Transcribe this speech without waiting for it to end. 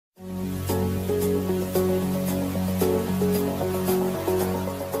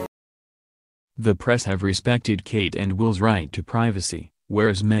The press have respected Kate and Will's right to privacy,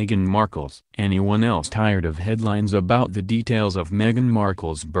 whereas Meghan Markle's. Anyone else tired of headlines about the details of Meghan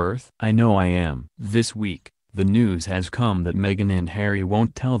Markle's birth? I know I am. This week, the news has come that Meghan and Harry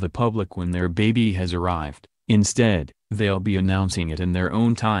won't tell the public when their baby has arrived. Instead, they'll be announcing it in their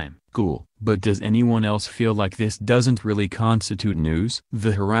own time. Cool. But does anyone else feel like this doesn't really constitute news?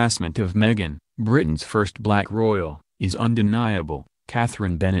 The harassment of Meghan, Britain's first black royal, is undeniable.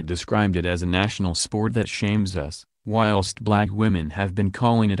 Catherine Bennett described it as a national sport that shames us, whilst black women have been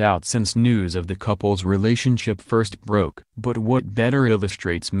calling it out since news of the couple's relationship first broke. But what better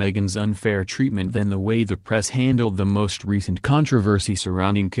illustrates Meghan's unfair treatment than the way the press handled the most recent controversy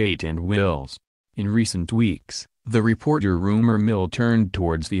surrounding Kate and Will's? In recent weeks, the reporter rumor mill turned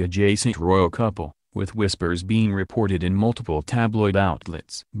towards the adjacent royal couple, with whispers being reported in multiple tabloid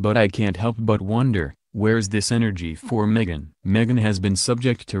outlets. But I can't help but wonder, where's this energy for Meghan? Meghan has been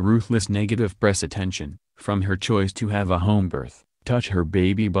subject to ruthless negative press attention, from her choice to have a home birth, touch her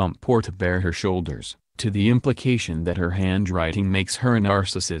baby bump or to bare her shoulders, to the implication that her handwriting makes her a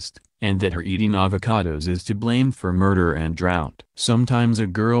narcissist, and that her eating avocados is to blame for murder and drought. Sometimes a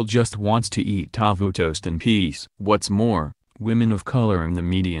girl just wants to eat tofu toast in peace. What's more, women of color in the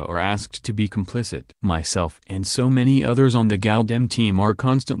media are asked to be complicit. Myself and so many others on the Galdem team are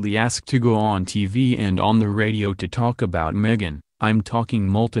constantly asked to go on TV and on the radio to talk about Meghan. I'm talking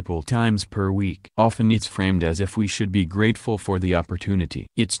multiple times per week. Often it's framed as if we should be grateful for the opportunity.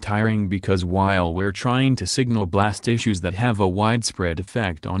 It's tiring because while we're trying to signal blast issues that have a widespread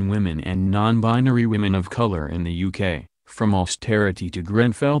effect on women and non-binary women of color in the UK, from austerity to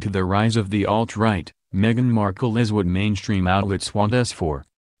Grenfell to the rise of the alt-right, Meghan Markle is what mainstream outlets want us for.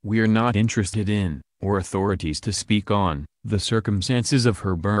 We're not interested in, or authorities to speak on, the circumstances of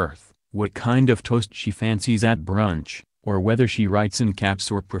her birth, what kind of toast she fancies at brunch, or whether she writes in caps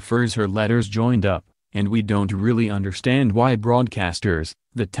or prefers her letters joined up, and we don't really understand why broadcasters,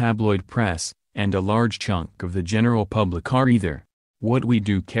 the tabloid press, and a large chunk of the general public are either. What we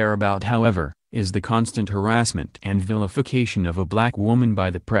do care about, however, is the constant harassment and vilification of a black woman by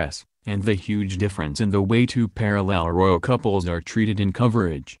the press, and the huge difference in the way two parallel royal couples are treated in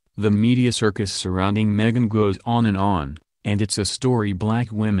coverage. The media circus surrounding Meghan goes on, and it's a story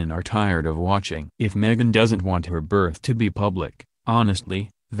black women are tired of watching. If Meghan doesn't want her birth to be public,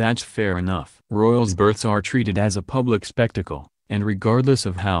 honestly, that's fair enough. Royals' births are treated as a public spectacle, and regardless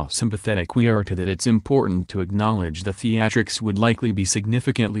of how sympathetic we are to that, it's important to acknowledge the theatrics would likely be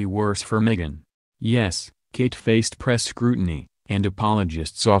significantly worse for Meghan. Yes, Kate faced press scrutiny, and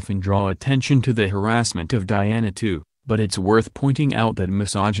apologists often draw attention to the harassment of Diana too. But it's worth pointing out that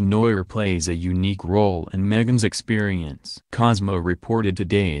misogynoir plays a unique role in Meghan's experience. Cosmo reported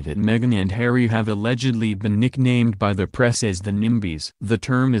today that Meghan and Harry have allegedly been nicknamed by the press as the NIMBYs. The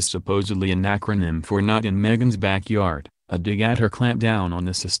term is supposedly an acronym for Not in Meghan's Backyard, a dig at her clampdown on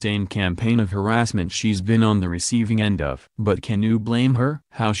the sustained campaign of harassment she's been on the receiving end of. But can you blame her?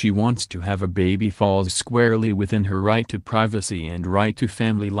 How she wants to have a baby falls squarely within her right to privacy and right to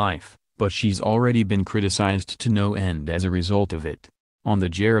family life. But she's already been criticized to no end as a result of it. On The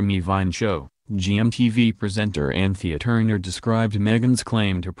Jeremy Vine Show, GMTV presenter Anthea Turner described Meghan's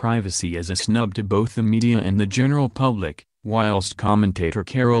claim to privacy as a snub to both the media and the general public, whilst commentator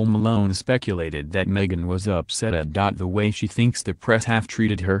Carol Malone speculated that Meghan was upset at the way she thinks the press have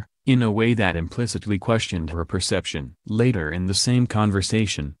treated her, in a way that implicitly questioned her perception. Later in the same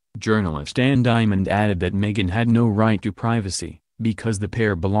conversation, journalist Ann Diamond added that Meghan had no right to privacy, because the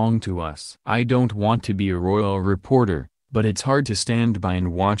pair belong to us. I don't want to be a royal reporter, but it's hard to stand by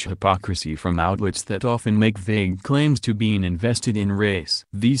and watch hypocrisy from outlets that often make vague claims to being invested in race.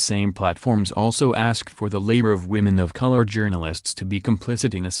 These same platforms also ask for the labor of women of color journalists to be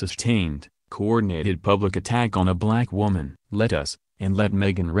complicit in a sustained, coordinated public attack on a black woman. Let us, and let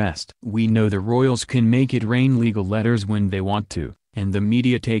Meghan rest. We know the royals can make it rain legal letters when they want to, and the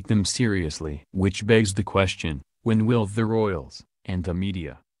media take them seriously. Which begs the question, when will the royals and the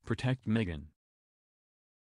media protect Meghan?